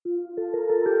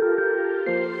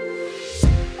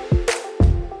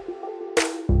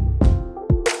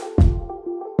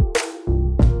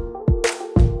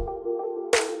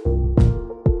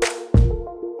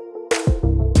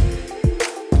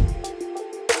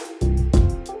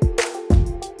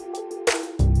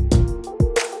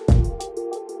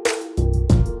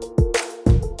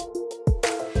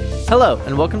Hello,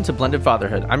 and welcome to Blended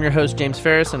Fatherhood. I'm your host, James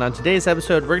Ferris, and on today's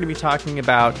episode, we're going to be talking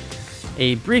about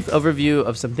a brief overview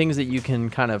of some things that you can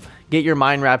kind of get your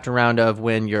mind wrapped around of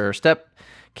when your step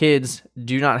kids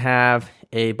do not have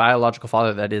a biological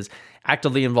father that is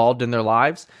actively involved in their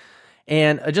lives.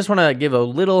 And I just want to give a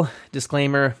little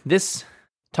disclaimer. This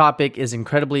topic is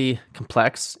incredibly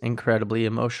complex, incredibly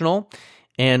emotional,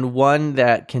 and one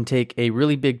that can take a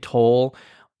really big toll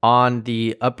on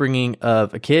the upbringing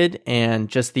of a kid, and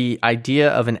just the idea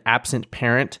of an absent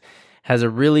parent has a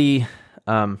really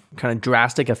kind of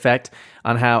drastic effect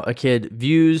on how a kid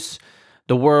views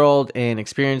the world and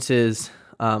experiences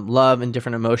love and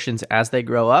different emotions as they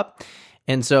grow up.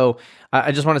 And so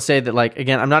I just want to say that,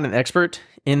 again, I'm not an expert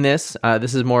in this.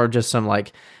 This is more of just some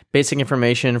basic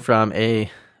information from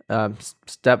a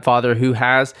stepfather who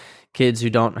has kids who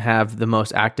don't have the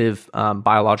most active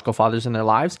biological fathers in their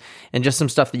lives, and just some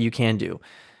stuff that you can do.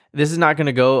 This is not going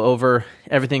to go over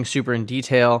everything super in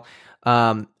detail,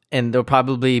 and there'll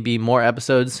probably be more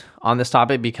episodes on this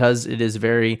topic because it is a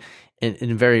very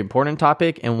important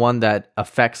topic and one that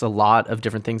affects a lot of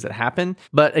different things that happen.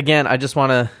 But again, I just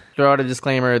want to throw out a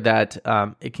disclaimer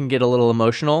that it can get a little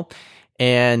emotional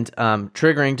and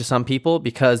triggering to some people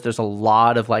because there's a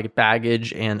lot of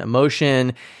baggage and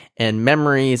emotion and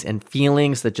memories and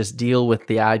feelings that just deal with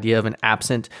the idea of an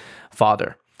absent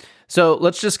father. So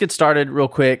let's just get started real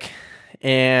quick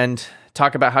and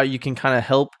talk about how you can kind of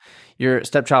help your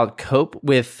stepchild cope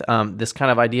with this kind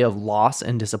of idea of loss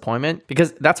and disappointment,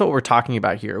 because that's what we're talking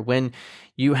about here. When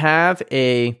you have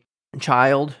a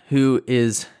child who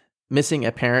is missing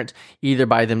a parent, either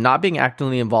by them not being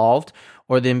actively involved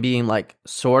or them being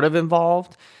sort of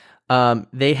involved,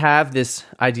 they have this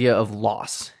idea of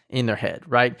loss in their head,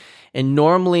 right? And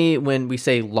normally when we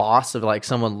say loss of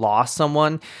someone lost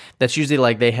someone, that's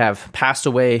usually they have passed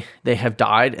away, they have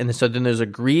died, and so then there's a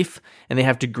grief and they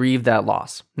have to grieve that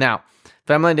loss. Now,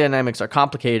 family dynamics are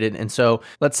complicated, and so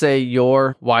let's say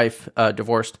your wife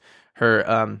divorced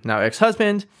her now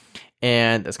ex-husband,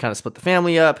 and that's kind of split the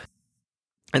family up.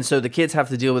 And so the kids have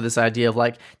to deal with this idea of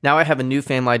now I have a new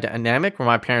family dynamic where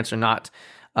my parents are not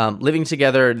living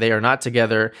together, they are not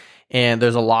together, and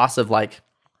there's a loss of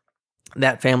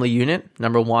that family unit,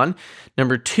 number one.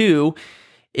 Number two,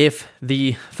 if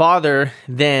the father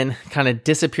then kind of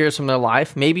disappears from their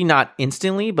life, maybe not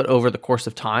instantly, but over the course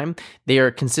of time, they are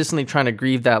consistently trying to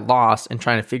grieve that loss and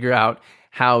trying to figure out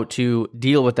how to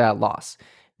deal with that loss.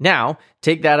 Now,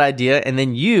 take that idea and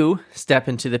then you step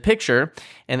into the picture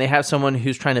and they have someone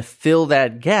who's trying to fill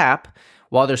that gap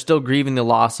while they're still grieving the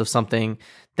loss of something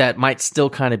that might still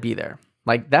kind of be there.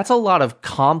 That's a lot of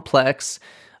complex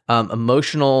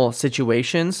emotional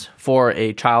situations for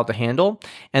a child to handle.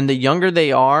 And the younger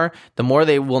they are, the more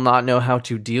they will not know how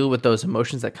to deal with those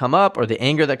emotions that come up, or the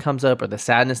anger that comes up, or the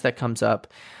sadness that comes up.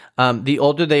 The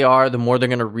older they are, the more they're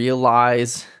going to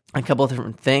realize a couple of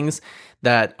different things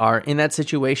that are in that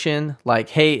situation.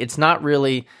 Hey, it's not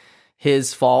really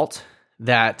his fault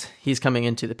that he's coming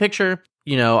into the picture.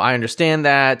 I understand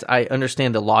that. I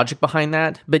understand the logic behind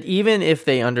that. But even if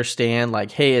they understand,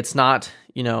 hey, it's not,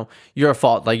 your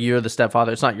fault, you're the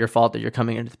stepfather, it's not your fault that you're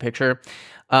coming into the picture,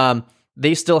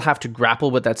 they still have to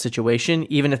grapple with that situation,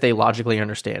 even if they logically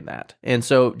understand that. And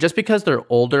so just because they're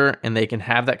older and they can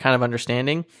have that kind of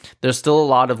understanding, there's still a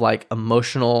lot of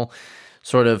emotional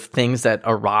sort of things that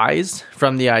arise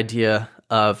from the idea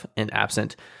of an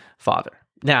absent father.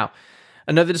 Now,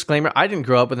 another disclaimer, I didn't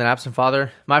grow up with an absent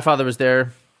father. My father was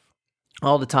there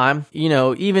all the time.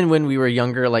 Even when we were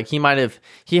younger,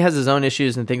 he has his own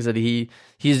issues and things that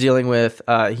he's dealing with.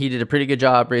 He did a pretty good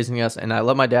job raising us, and I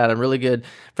love my dad. I'm really good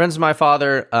friends with my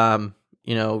father.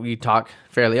 We talk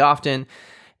fairly often.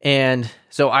 And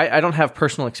so I don't have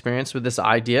personal experience with this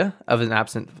idea of an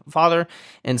absent father.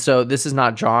 And so this is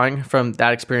not drawing from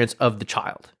that experience of the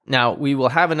child. Now, we will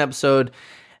have an episode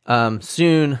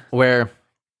soon where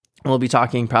we'll be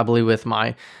talking probably with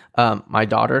my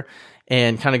daughter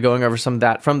and kind of going over some of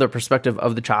that from the perspective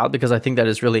of the child, because I think that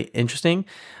is really interesting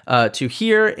to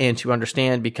hear and to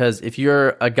understand, because if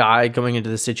you're a guy going into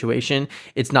this situation,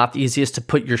 it's not the easiest to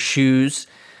put your shoes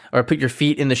or put your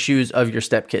feet in the shoes of your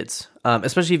stepkids,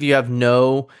 especially if you have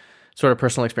no sort of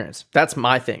personal experience. That's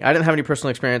my thing. I didn't have any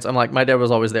personal experience. I'm my dad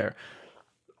was always there.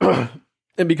 And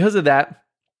because of that,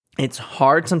 it's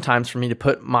hard sometimes for me to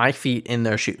put my feet in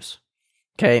their shoes.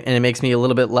 Okay. And it makes me a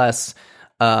little bit less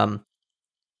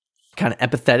kind of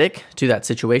empathetic to that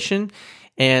situation.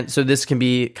 And so this can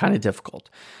be kind of difficult.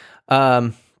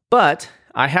 But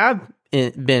I have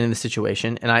been in the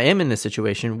situation, and I am in this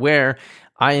situation where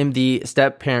I am the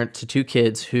step parent to two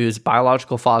kids whose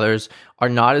biological fathers are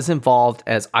not as involved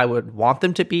as I would want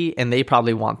them to be, and they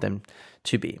probably want them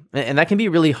to be. And that can be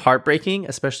really heartbreaking,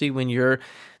 especially when you're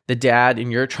the dad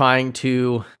and you're trying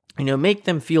to, make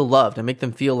them feel loved and make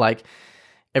them feel like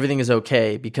everything is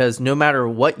okay, because no matter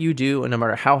what you do and no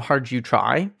matter how hard you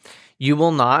try, you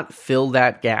will not fill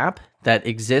that gap that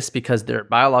exists because their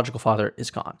biological father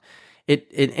is gone. And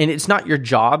it's not your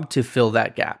job to fill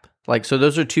that gap. So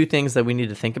those are two things that we need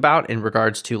to think about in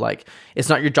regards to it's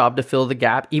not your job to fill the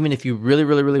gap, even if you really,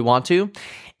 really, really want to.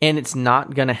 And it's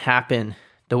not going to happen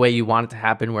the way you want it to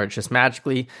happen, where it just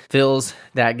magically fills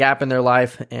that gap in their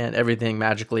life and everything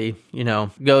magically,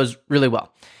 goes really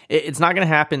well. It's not going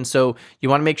to happen. So you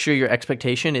want to make sure your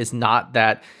expectation is not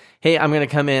that, hey, I'm going to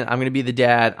come in, I'm going to be the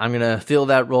dad, I'm going to fill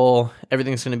that role,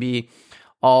 everything's going to be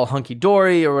all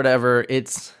hunky-dory or whatever.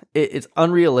 It's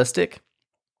unrealistic.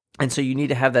 And so you need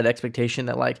to have that expectation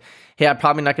that hey, I'm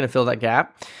probably not going to fill that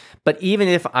gap. But even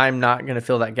if I'm not going to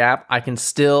fill that gap, I can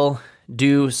still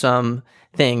do some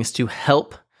things to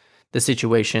help the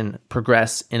situation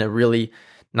progress in a really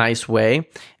nice way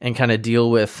and kind of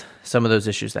deal with some of those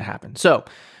issues that happen. So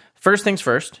first things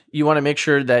first, you want to make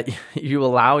sure that you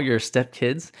allow your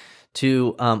stepkids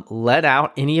to let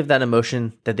out any of that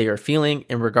emotion that they are feeling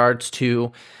in regards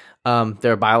to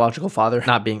their biological father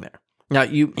not being there. Now,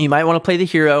 you might want to play the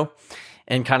hero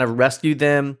and kind of rescue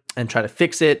them and try to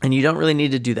fix it, and you don't really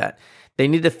need to do that. They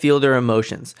need to feel their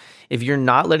emotions. If you're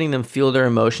not letting them feel their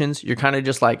emotions, you're kind of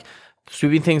just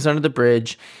sweeping things under the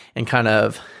bridge and kind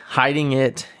of hiding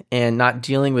it and not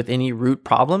dealing with any root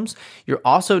problems. You're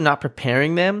also not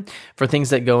preparing them for things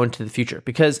that go into the future,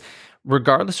 because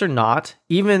regardless or not,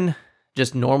 even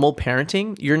just normal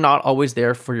parenting, you're not always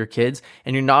there for your kids,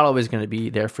 and you're not always going to be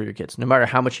there for your kids. No matter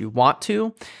how much you want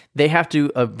to, they have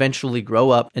to eventually grow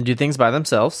up and do things by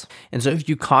themselves. And so if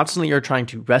you constantly are trying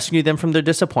to rescue them from their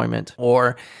disappointment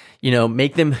or,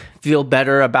 make them feel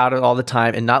better about it all the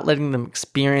time and not letting them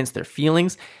experience their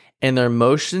feelings and their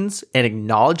emotions and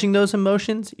acknowledging those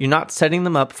emotions, you're not setting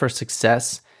them up for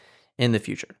success in the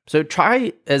future. So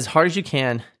try as hard as you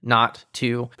can not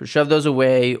to shove those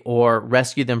away or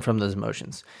rescue them from those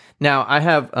emotions. Now, I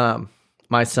have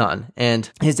my son, and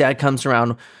his dad comes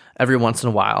around every once in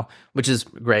a while, which is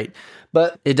great,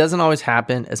 but it doesn't always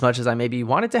happen as much as I maybe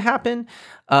want it to happen.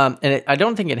 I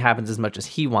don't think it happens as much as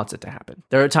he wants it to happen.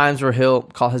 There are times where he'll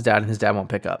call his dad and his dad won't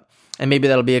pick up. And maybe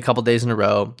that'll be a couple days in a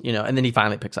row, and then he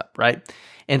finally picks up, right?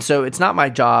 And so it's not my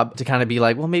job to kind of be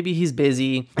well, maybe he's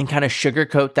busy and kind of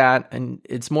sugarcoat that. And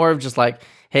it's more of just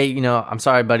hey, I'm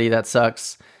sorry, buddy, that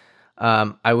sucks.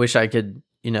 I wish I could,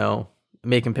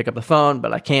 make him pick up the phone,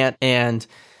 but I can't. And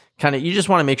kind of, you just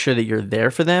want to make sure that you're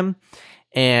there for them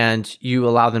and you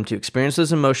allow them to experience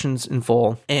those emotions in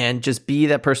full and just be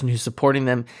that person who's supporting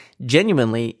them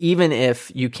genuinely, even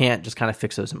if you can't just kind of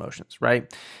fix those emotions,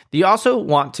 right? You also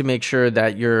want to make sure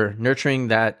that you're nurturing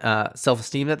that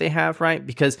self-esteem that they have, right?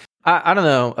 Because I don't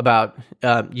know about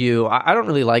you. I don't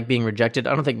really like being rejected.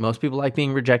 I don't think most people like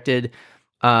being rejected.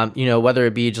 Whether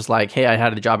it be just hey, I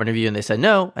had a job interview and they said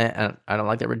no, and I don't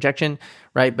like that rejection,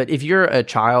 right? But if you're a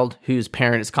child whose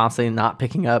parent is constantly not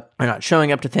picking up or not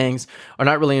showing up to things or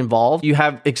not really involved, you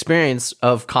have experience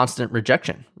of constant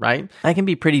rejection, right? That can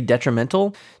be pretty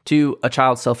detrimental to a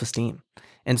child's self-esteem.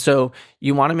 And so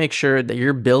you want to make sure that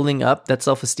you're building up that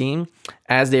self-esteem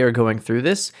as they are going through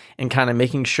this and kind of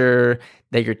making sure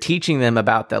that you're teaching them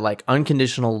about that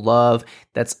unconditional love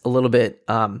that's a little bit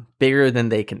bigger than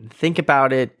they can think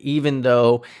about it, even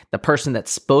though the person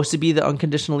that's supposed to be the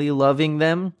unconditionally loving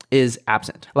them is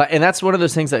absent. And that's one of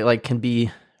those things that can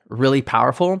be really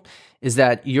powerful, is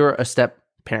that you're a step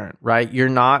parent, right? You're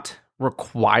not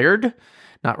required.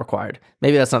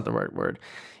 Maybe that's not the right word.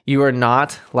 You are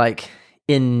not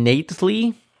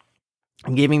innately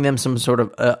giving them some sort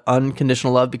of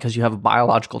unconditional love because you have a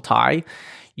biological tie.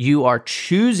 You are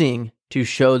choosing to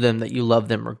show them that you love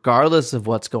them regardless of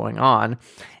what's going on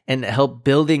and help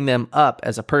building them up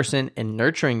as a person and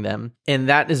nurturing them. And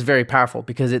that is very powerful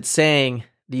because it's saying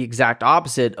the exact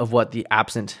opposite of what the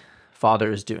absent father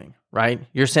is doing, right?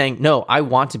 You're saying, no, I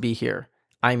want to be here.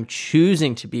 I'm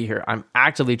choosing to be here. I'm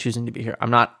actively choosing to be here.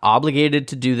 I'm not obligated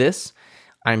to do this.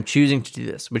 I'm choosing to do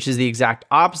this, which is the exact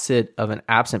opposite of an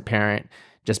absent parent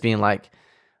just being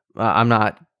I'm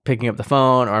not picking up the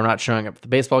phone, or I'm not showing up at the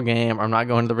baseball game, or I'm not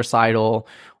going to the recital,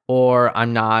 or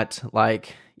I'm not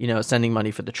sending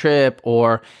money for the trip,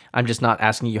 or I'm just not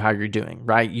asking you how you're doing,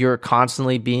 right? You're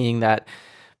constantly being that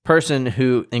person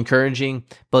who encouraging,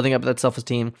 building up that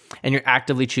self-esteem, and you're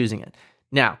actively choosing it.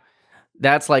 Now,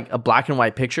 that's a black and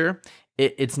white picture.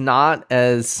 It's not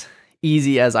as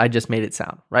easy as I just made it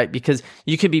sound, right? Because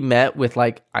you could be met with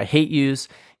I hate yous,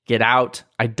 get out,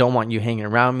 I don't want you hanging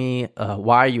around me,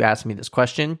 why are you asking me this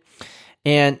question?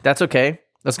 And that's okay.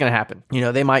 That's going to happen.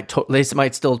 They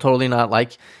might still totally not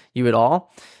like you at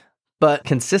all, but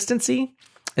consistency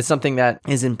is something that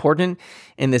is important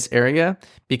in this area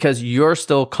because you're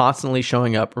still constantly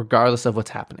showing up regardless of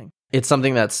what's happening. It's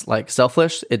something that's like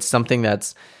selfless. It's something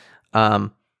that's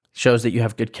shows that you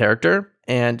have good character,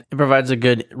 and it provides a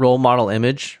good role model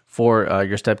image for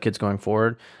your stepkids going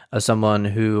forward as someone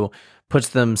who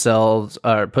puts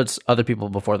other people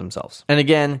before themselves. And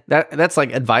again, that's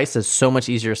like advice is so much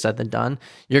easier said than done.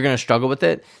 You're going to struggle with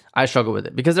it. I struggle with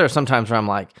it because there are some times where I'm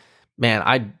like, man,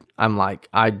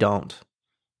 I don't.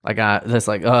 That's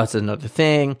like, oh, it's another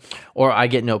thing, or I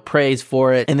get no praise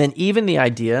for it. And then even the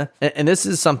idea, and this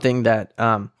is something that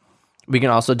we can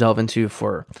also delve into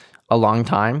for a long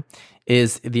time,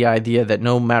 is the idea that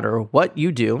no matter what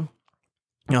you do,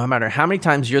 no matter how many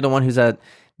times you're the one who's at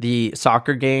the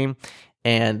soccer game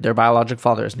and their biological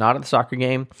father is not at the soccer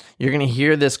game, you're going to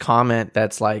hear this comment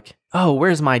that's like, oh,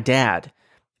 where's my dad?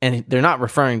 And they're not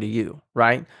referring to you,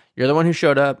 right? You're the one who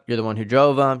showed up. You're the one who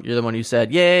drove them. You're the one who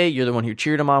said, yay. You're the one who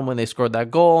cheered them on when they scored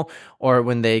that goal or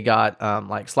when they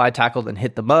got slide tackled and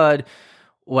hit the mud,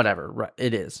 whatever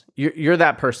it is. You're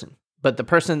that person. But the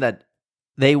person that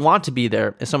they want to be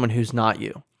there is someone who's not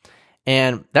you.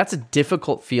 And that's a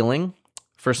difficult feeling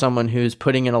for someone who's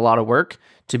putting in a lot of work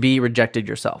to be rejected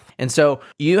yourself. And so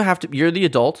you're the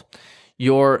adult.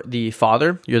 You're the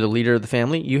father, you're the leader of the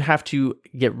family. You have to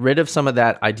get rid of some of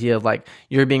that idea of like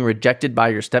you're being rejected by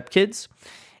your stepkids,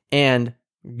 and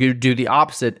you do the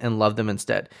opposite and love them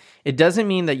instead. It doesn't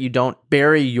mean that you don't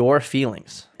bury your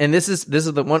feelings. And this is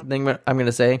the one thing I'm going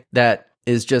to say that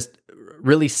is just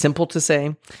really simple to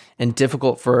say and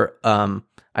difficult for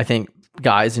I think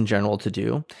guys in general to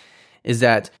do, is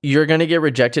that you're going to get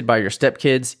rejected by your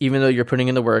stepkids, even though you're putting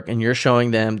in the work and you're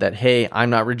showing them that, hey, I'm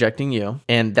not rejecting you.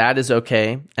 And that is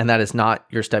okay. And that is not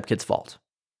your stepkid's fault.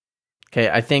 Okay.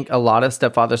 I think a lot of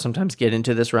stepfathers sometimes get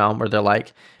into this realm where they're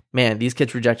like, man, these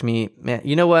kids reject me. Man,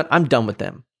 you know what? I'm done with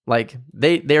them. Like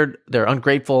they're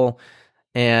ungrateful.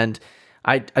 And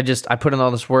I put in all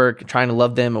this work trying to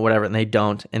love them or whatever, and they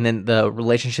don't. And then the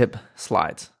relationship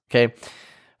slides. Okay.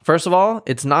 First of all,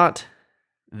 it's not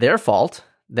their fault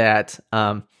that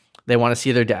they want to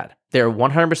see their dad. They're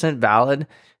 100% valid,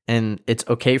 and it's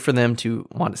okay for them to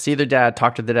want to see their dad,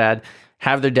 talk to their dad,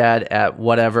 have their dad at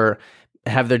whatever,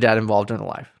 have their dad involved in their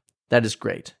life. That is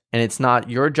great. And it's not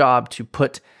your job to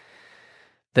put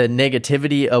the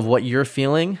negativity of what you're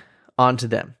feeling onto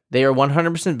them. They are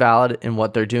 100% valid in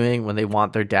what they're doing when they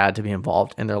want their dad to be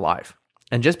involved in their life.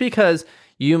 And just because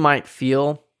you might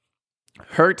feel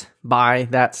hurt by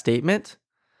that statement,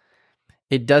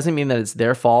 it doesn't mean that it's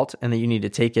their fault and that you need to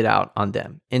take it out on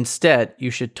them. Instead,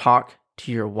 you should talk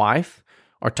to your wife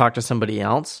or talk to somebody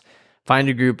else. Find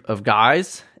a group of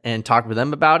guys and talk with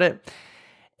them about it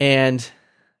and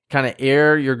kind of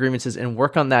air your grievances and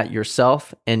work on that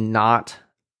yourself and not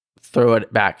throw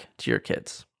it back to your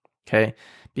kids, okay?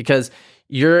 Because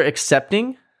you're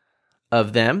accepting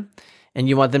of them and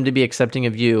you want them to be accepting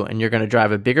of you, and you're going to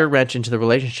drive a bigger wrench into the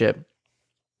relationship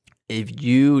if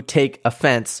you take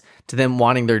offense to them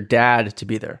wanting their dad to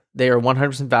be there. They are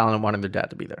 100% valid in wanting their dad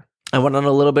to be there. I went on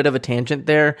a little bit of a tangent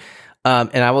there,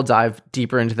 and I will dive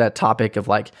deeper into that topic of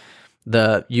like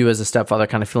you as a stepfather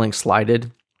kind of feeling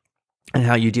slighted and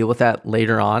how you deal with that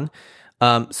later on.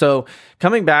 So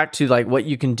coming back to like what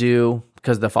you can do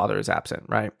because the father is absent,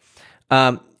 right?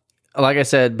 Like I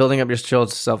said, building up your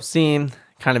children's self-esteem,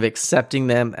 kind of accepting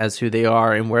them as who they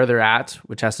are and where they're at,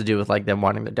 which has to do with like them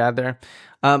wanting their dad there.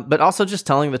 But also just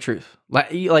telling the truth.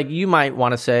 Like you might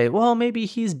want to say, well, maybe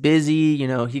he's busy,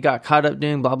 he got caught up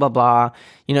doing blah, blah, blah.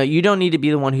 You don't need to be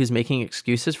the one who's making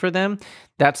excuses for them.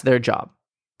 That's their job.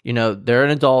 They're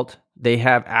an adult. They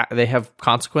have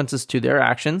consequences to their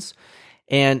actions.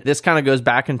 And this kind of goes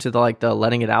back into the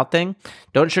letting it out thing.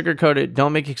 Don't sugarcoat it.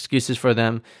 Don't make excuses for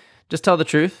them. Just tell the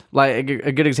truth. Like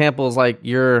a good example is like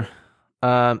your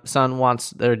son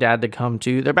wants their dad to come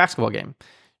to their basketball game.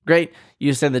 Great.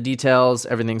 You send the details.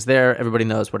 Everything's there. Everybody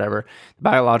knows, whatever. The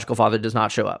biological father does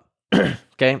not show up.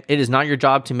 Okay. It is not your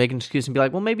job to make an excuse and be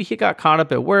like, well, maybe he got caught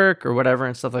up at work or whatever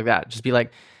and stuff like that. Just be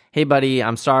like, hey, buddy,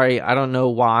 I'm sorry. I don't know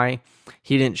why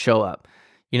he didn't show up.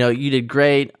 You did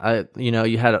great.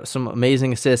 You had some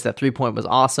amazing assists. That 3-point was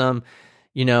awesome.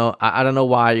 I don't know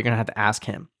why. You're going to have to ask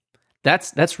him.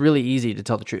 That's really easy to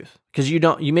tell the truth because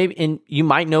you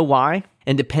might know why.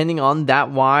 And depending on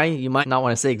that why, you might not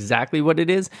want to say exactly what it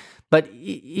is. But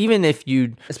even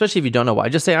especially if you don't know why,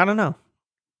 just say, I don't know.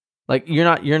 Like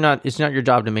it's not your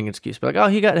job to make an excuse. But like, oh,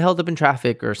 he got held up in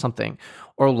traffic or something,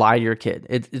 or lie to your kid.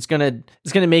 It's gonna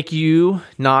make you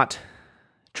not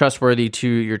trustworthy to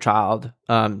your child,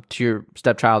 to your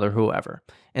stepchild or whoever.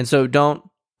 And so don't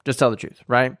Just tell the truth,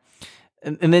 right?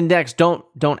 And then next, don't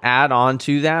add on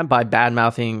to that by bad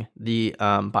mouthing the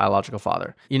biological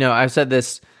father. I've said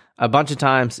this a bunch of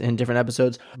times in different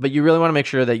episodes, but you really want to make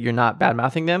sure that you're not bad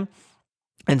mouthing them.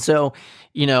 And so,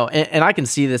 and I can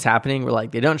see this happening where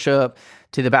like they don't show up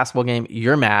to the basketball game.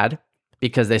 You're mad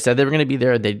because they said they were going to be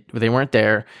there. They weren't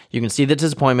there. You can see the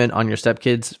disappointment on your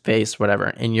stepkid's face, whatever.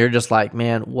 And you're just like,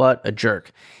 man, what a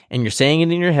jerk. And you're saying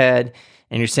it in your head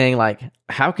and you're saying like,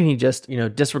 how can he just,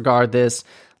 disregard this?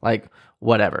 Like,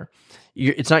 whatever.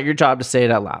 It's not your job to say it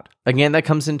out loud. Again, that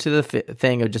comes into the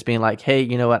thing of just being like, hey,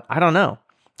 you know what? I don't know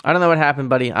what happened,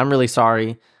 buddy. I'm really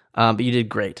sorry. But you did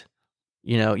great.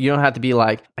 You don't have to be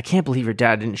like, I can't believe your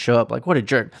dad didn't show up. Like, what a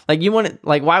jerk. Like, you want it,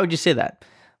 like, why would you say that?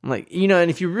 I'm like, and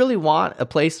if you really want a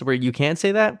place where you can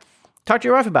say that, talk to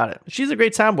your wife about it. She's a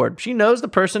great soundboard. She knows the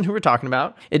person who we're talking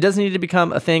about. It doesn't need to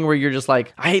become a thing where you're just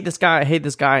like, I hate this guy.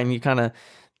 And you kind of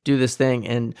do this thing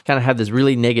and kind of have this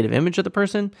really negative image of the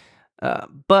person.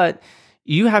 But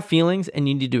you have feelings and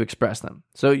you need to express them.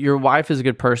 So your wife is a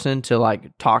good person to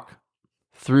like talk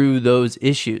through those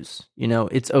issues.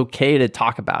 It's okay to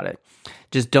talk about it.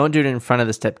 Just don't do it in front of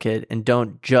the stepkid and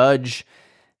don't judge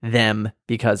them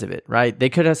because of it, right? They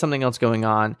could have something else going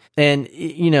on. And,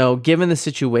 given the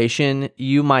situation,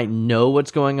 you might know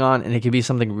what's going on and it could be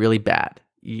something really bad,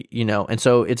 and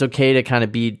so it's okay to kind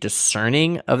of be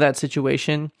discerning of that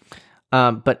situation.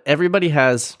 But everybody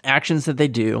has actions that they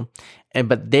do,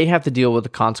 but they have to deal with the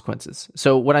consequences.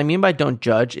 So what I mean by don't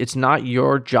judge, it's not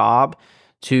your job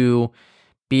to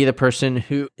be the person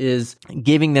who is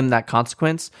giving them that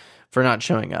consequence for not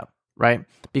showing up, right?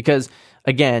 Because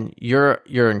again, you're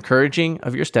encouraging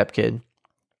of your stepkid,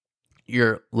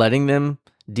 you're letting them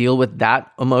deal with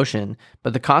that emotion,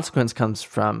 but the consequence comes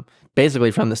from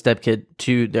basically from the stepkid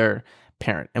to their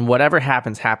parent, and whatever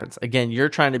happens. Again, you're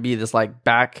trying to be this like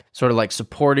back sort of like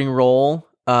supporting role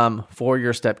for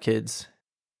your stepkids.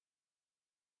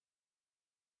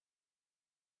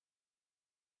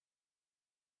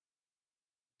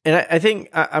 And I think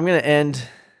I'm going to end.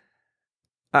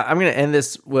 I'm going to end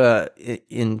this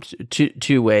in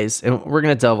two ways, and we're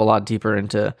going to delve a lot deeper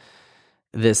into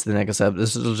this the next episode.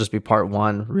 This will just be part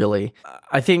one, really.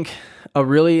 I think a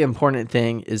really important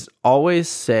thing is always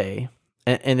say,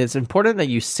 and it's important that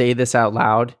you say this out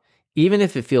loud, even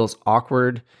if it feels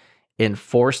awkward and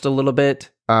forced a little bit.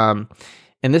 And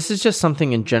this is just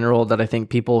something in general that I think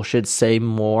people should say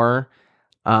more,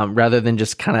 rather than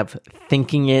just kind of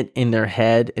thinking it in their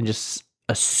head and just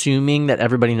assuming that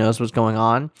everybody knows what's going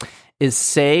on, is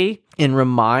say and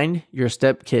remind your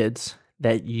stepkids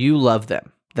that you love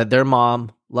them, that their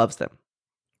mom loves them,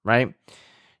 right?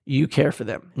 You care for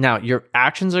them. Now, your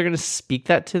actions are going to speak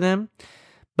that to them,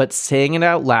 but saying it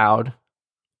out loud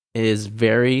is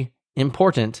very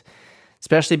important,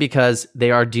 especially because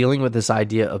they are dealing with this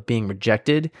idea of being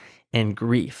rejected and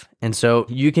grief. And so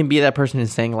you can be that person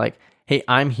who's saying like, hey,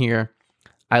 I'm here.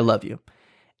 I love you.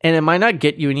 And it might not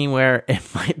get you anywhere. It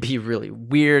might be really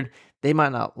weird. They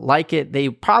might not like it. They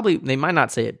might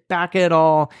not say it back at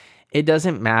all. It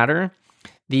doesn't matter.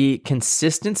 The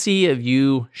consistency of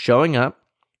you showing up,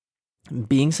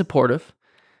 being supportive,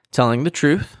 telling the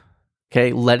truth,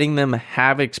 okay, letting them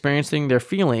experiencing their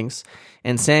feelings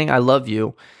and saying, I love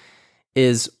you,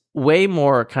 is way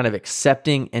more kind of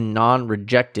accepting and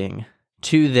non-rejecting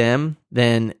to them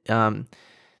than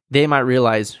they might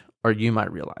realize or you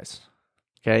might realize.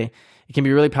 Okay, it can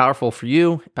be really powerful for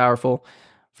you, powerful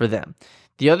for them.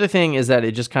 The other thing is that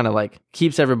it just kind of like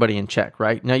keeps everybody in check,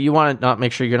 right? Now, you want to not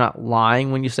make sure you're not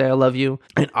lying when you say I love you.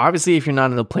 And obviously, if you're not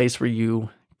in a place where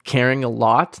you caring a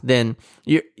lot, then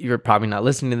you're probably not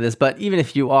listening to this. But even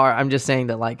if you are, I'm just saying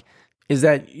that like, is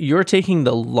that you're taking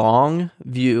the long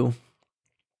view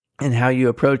in how you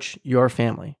approach your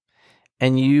family.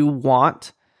 And you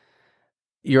want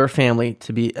your family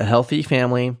to be a healthy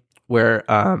family where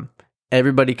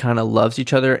everybody kind of loves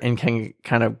each other and can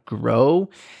kind of grow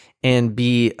and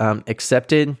be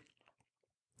accepted.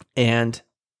 And,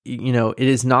 it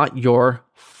is not your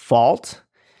fault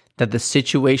that the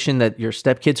situation that your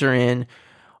stepkids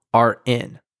are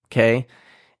in, okay?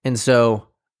 And so,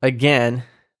 again,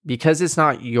 because it's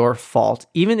not your fault,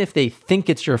 even if they think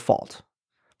it's your fault,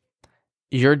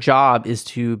 your job is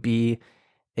to be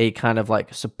a kind of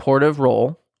like supportive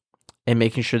role and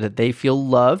making sure that they feel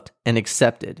loved and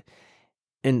accepted.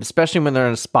 And especially when they're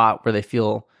in a spot where they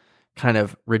feel kind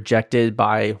of rejected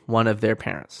by one of their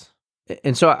parents.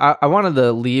 And so I wanted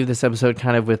to leave this episode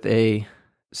kind of with a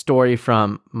story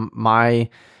from my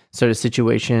sort of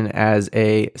situation as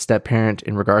a step parent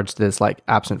in regards to this like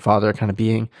absent father kind of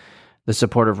being the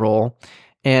supportive role.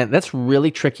 And that's really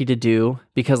tricky to do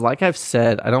because, like I've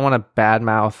said, I don't want to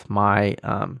badmouth my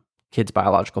kids'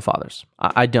 biological fathers.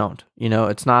 I don't.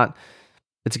 It's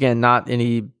again, not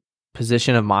any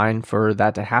position of mine for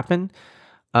that to happen.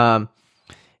 And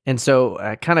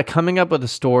so kind of coming up with a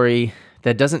story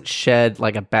that doesn't shed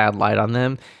like a bad light on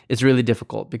them is really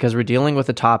difficult because we're dealing with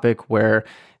a topic where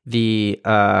the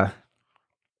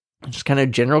just kind of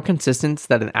general consensus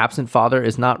that an absent father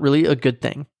is not really a good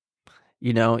thing.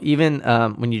 Even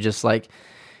when you just like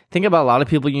think about a lot of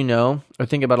people or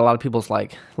think about a lot of people's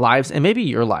like lives and maybe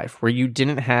your life where you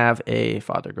didn't have a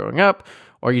father growing up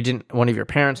or one of your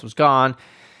parents was gone,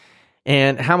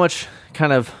 and how much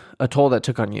kind of a toll that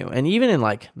took on you. And even in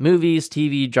like movies,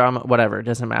 TV, drama, whatever, it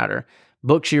doesn't matter.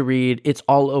 Books you read, it's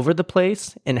all over the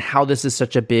place and how this is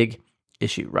such a big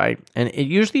issue, right? And it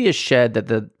usually is shed that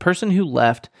the person who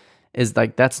left is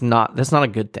like, that's not a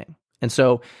good thing. And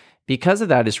so because of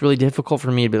that, it's really difficult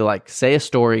for me to be like, say a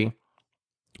story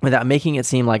without making it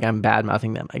seem like I'm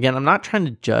bad-mouthing them. Again, I'm not trying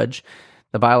to judge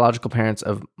the biological parents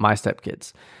of my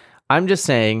stepkids. I'm just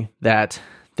saying that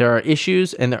there are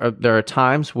issues and there are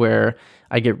times where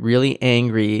I get really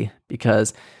angry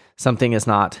because something is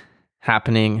not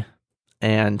happening,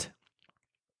 and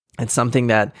it's something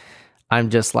that I'm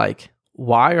just like,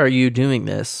 why are you doing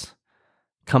this?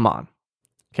 Come on.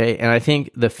 Okay, and I think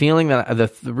the feeling that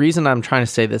the reason I'm trying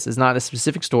to say this is not a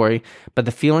specific story, but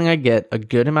the feeling I get a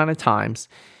good amount of times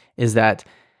is that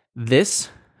this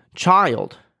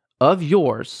child of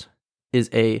yours is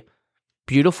a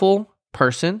beautiful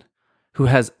person who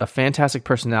has a fantastic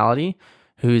personality,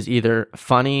 who's either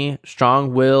funny,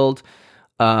 strong-willed,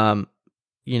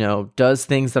 does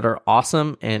things that are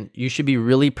awesome, and you should be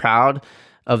really proud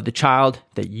of the child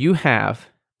that you have,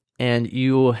 and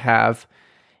you have.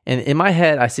 And in my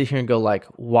head, I sit here and go like,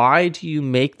 why do you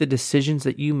make the decisions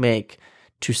that you make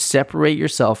to separate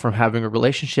yourself from having a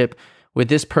relationship with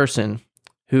this person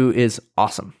who is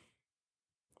awesome?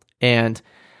 And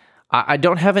I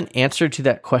don't have an answer to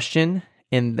that question.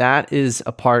 And that is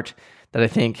a part that I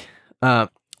think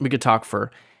we could talk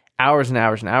for hours and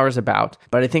hours and hours about.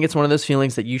 But I think it's one of those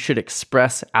feelings that you should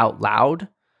express out loud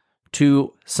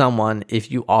to someone if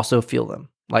you also feel them.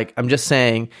 Like, I'm just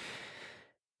saying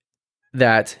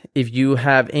that if you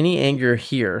have any anger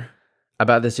here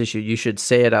about this issue, you should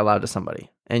say it out loud to somebody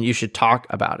and you should talk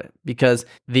about it, because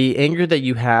the anger that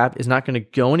you have is not going to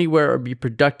go anywhere or be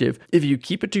productive if you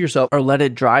keep it to yourself or let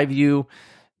it drive you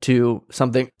to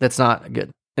something that's not good.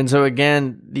 And so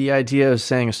again, the idea of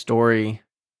saying a story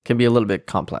can be a little bit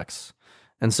complex.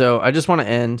 And so I just want to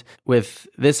end with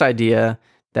this idea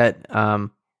that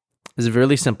is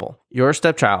really simple. Your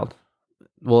stepchild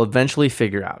will eventually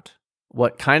figure out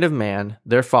what kind of man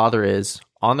their father is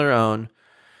on their own,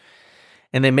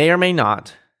 and they may or may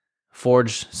not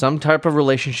forge some type of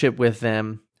relationship with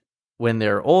them when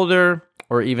they're older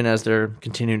or even as they're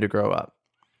continuing to grow up.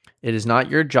 It is not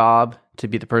your job to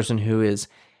be the person who is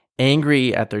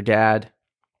angry at their dad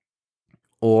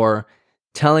or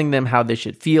telling them how they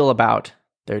should feel about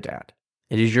their dad.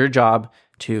 It is your job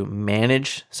to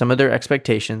manage some of their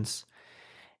expectations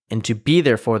and to be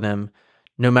there for them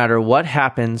no matter what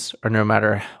happens or no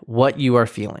matter what you are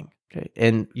feeling. Okay?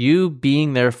 And you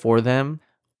being there for them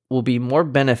will be more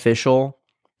beneficial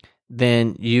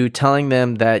than you telling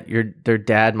them that their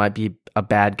dad might be a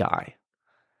bad guy.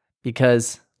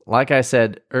 Because, like I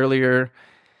said earlier,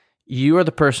 you are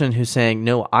the person who's saying,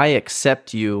 no, I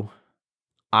accept you.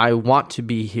 I want to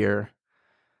be here.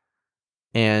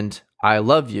 And I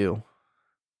love you,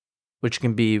 which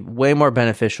can be way more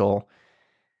beneficial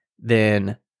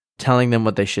than telling them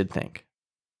what they should think.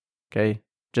 Okay?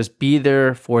 Just be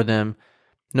there for them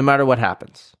no matter what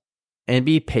happens. And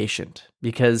be patient,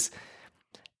 because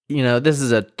this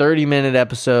is a 30-minute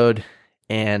episode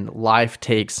and life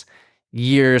takes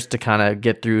years to kind of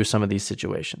get through some of these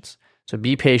situations. So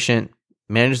be patient,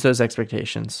 manage those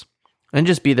expectations, and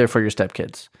just be there for your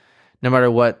stepkids no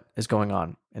matter what is going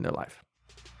on in their life.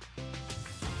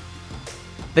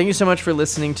 Thank you so much for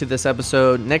listening to this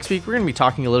episode. Next week, we're going to be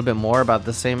talking a little bit more about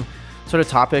the same sort of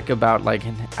topic about like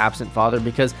an absent father,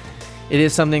 because it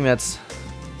is something that's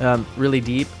really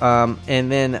deep.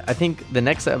 And then I think the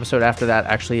next episode after that,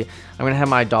 actually, I'm going to have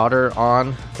my daughter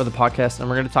on for the podcast, and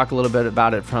we're going to talk a little bit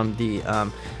about it from the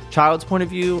child's point of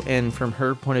view and from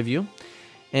her point of view.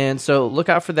 And so look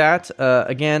out for that.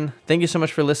 Again, thank you so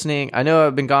much for listening. I know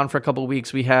I've been gone for a couple of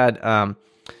weeks. We had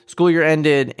school year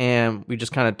ended, and we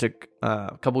just kind of took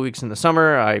a couple of weeks in the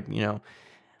summer.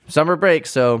 Summer break,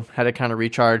 so had to kind of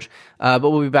recharge. But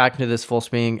we'll be back into this full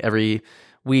swing every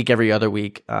week, every other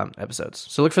week episodes.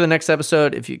 So look for the next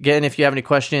episode. If you have any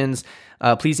questions,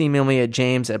 please email me at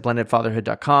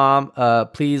james@blendedfatherhood.com.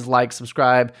 Please like,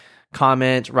 subscribe,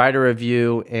 comment, write a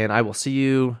review, and I will see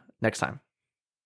you next time.